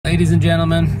Ladies and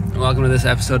gentlemen, welcome to this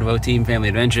episode of O-Team Family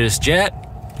Adventures.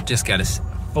 Jet just got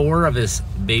 4 of his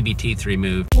baby teeth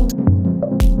removed.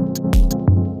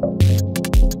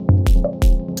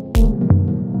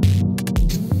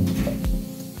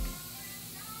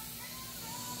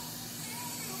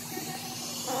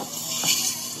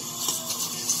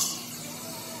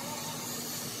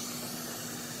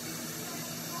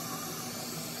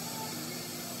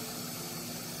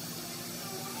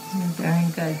 You're doing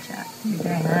good, Jack. You're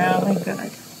doing really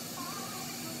good.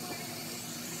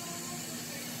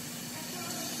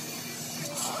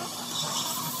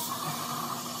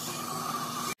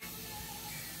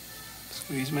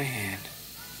 Squeeze my hand.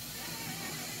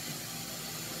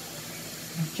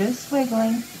 You're just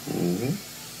wiggling.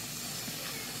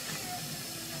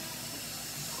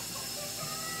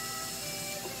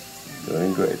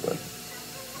 Doing great, bud.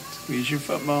 Squeeze your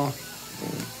football.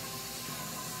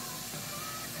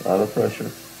 A lot of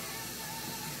pressure.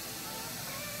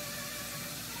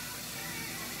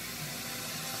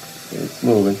 It's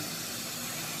moving.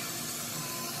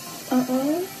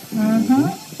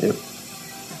 Yep.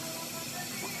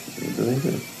 You're doing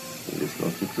good. You just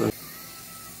don't keep going.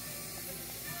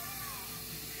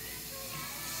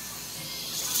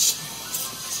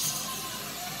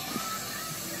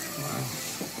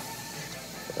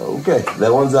 Okay,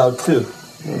 that one's out too.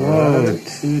 Whoa,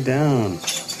 2 down.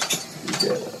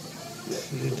 Yeah.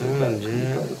 2 down,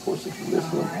 Jet. All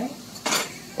right.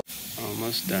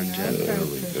 Almost done, Jet. There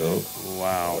we go.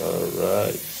 Wow. All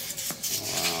right.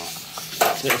 Wow.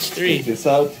 That's 3. Take this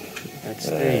out. That's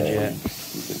 3, Jet.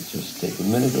 You can just take a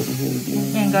minute over here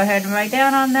again. And go ahead and write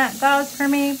down on that gauze for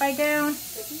me. Write down.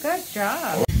 Good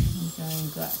job. You're doing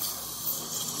good.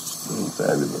 Doing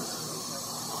fabulous.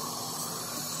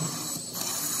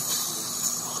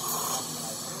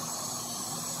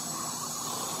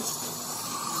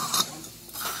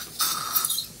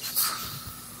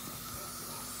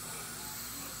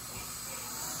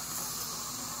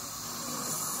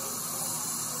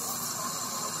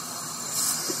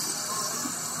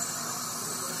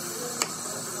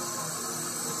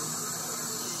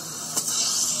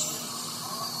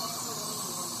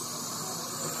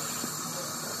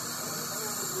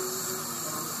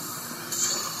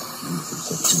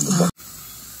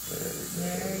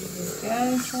 There you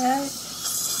go, Jack.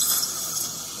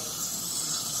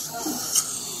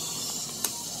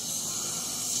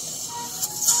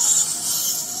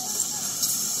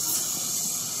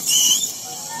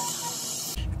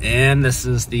 And this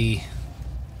is the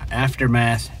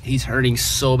aftermath. He's hurting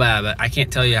so bad, but I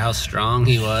can't tell you how strong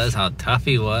he was, how tough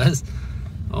he was.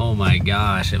 Oh my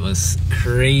gosh, it was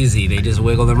crazy. They just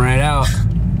wiggled him right out.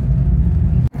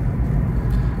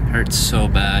 Hurts so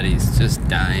bad, he's just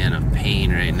dying of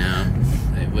pain right now.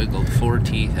 They wiggled 4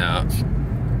 teeth out.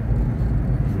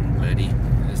 Buddy,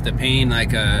 is the pain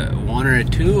like a 1 or a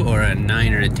 2 or a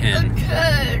 9 or a 10?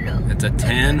 It's a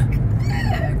 10?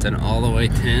 It's an all the way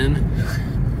 10?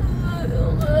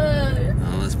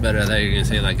 Oh, that's better. I thought you were gonna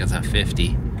say like it's a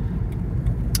 50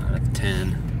 out of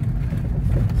 10.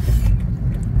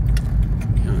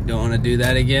 You don't want to do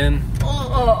that again?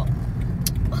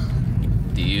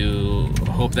 Do you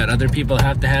hope that other people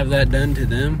have to have that done to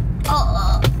them?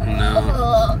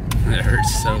 No. It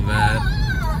hurts so bad.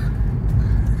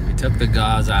 We took the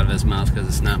gauze out of his mouth because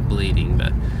it's not bleeding,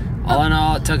 but all in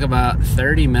all, it took about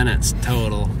 30 minutes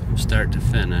total, start to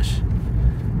finish.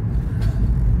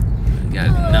 He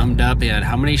got numbed up. He had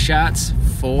how many shots?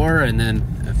 4 and then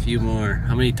a few more.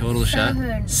 How many total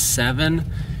shots? 7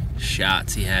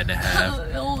 shots he had to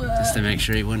have just to make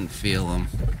sure he wouldn't feel them.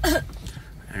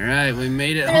 All right, we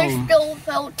made it home. I still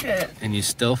felt it. And you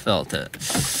still felt it.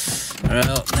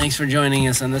 Well, thanks for joining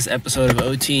us on this episode of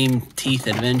O-Team Teeth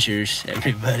Adventures,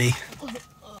 everybody.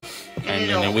 And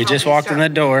then we just walked in the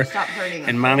door,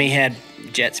 and Mommy had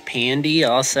Jet's pandy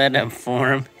all set up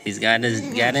for him. He's got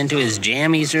into his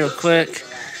jammies real quick.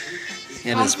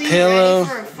 Got his pillow.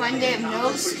 Ready for a fun day of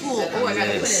no school. Oh, I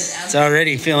gotta put it down. It's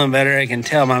already feeling better, I can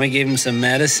tell. Mommy gave him some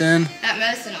medicine. That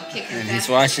medicine will kick him And back he's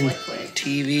watching quickly.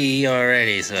 TV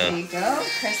already, so. There you go.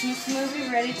 Christmas movie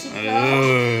ready to go.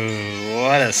 Ooh,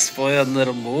 what a spoiled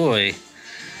little boy.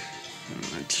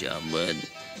 Good job, bud.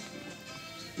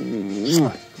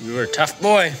 You were a tough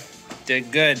boy.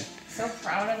 Did good. So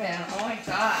proud of him. Oh my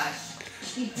gosh.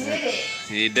 He did it.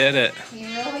 He did it. He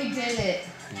really did it.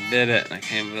 He did it. I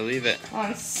can't believe it. Oh,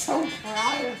 I'm so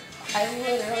proud of him. I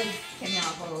literally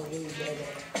cannot believe he did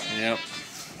it. Yep.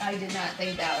 I did not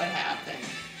think that would happen.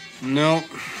 Nope.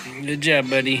 Good job,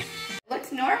 buddy.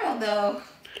 Looks normal though.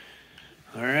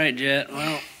 All right, Jet.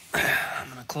 Well, I'm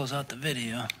gonna close out the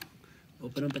video.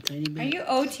 Open up a tiny bit. Are you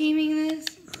O-teaming this?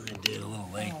 I did a little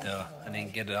late though. I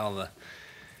didn't get all the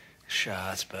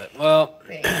shots, but well,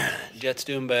 Jet's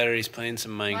doing better. He's playing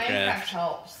some Minecraft Minecraft.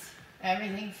 helps.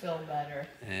 Everything feel better.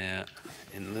 Yeah,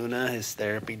 and Luna, his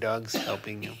therapy dog's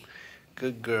helping him.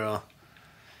 Good girl.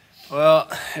 Well,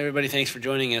 everybody, thanks for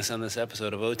joining us on this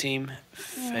episode of O Team.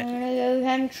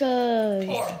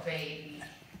 Poor baby.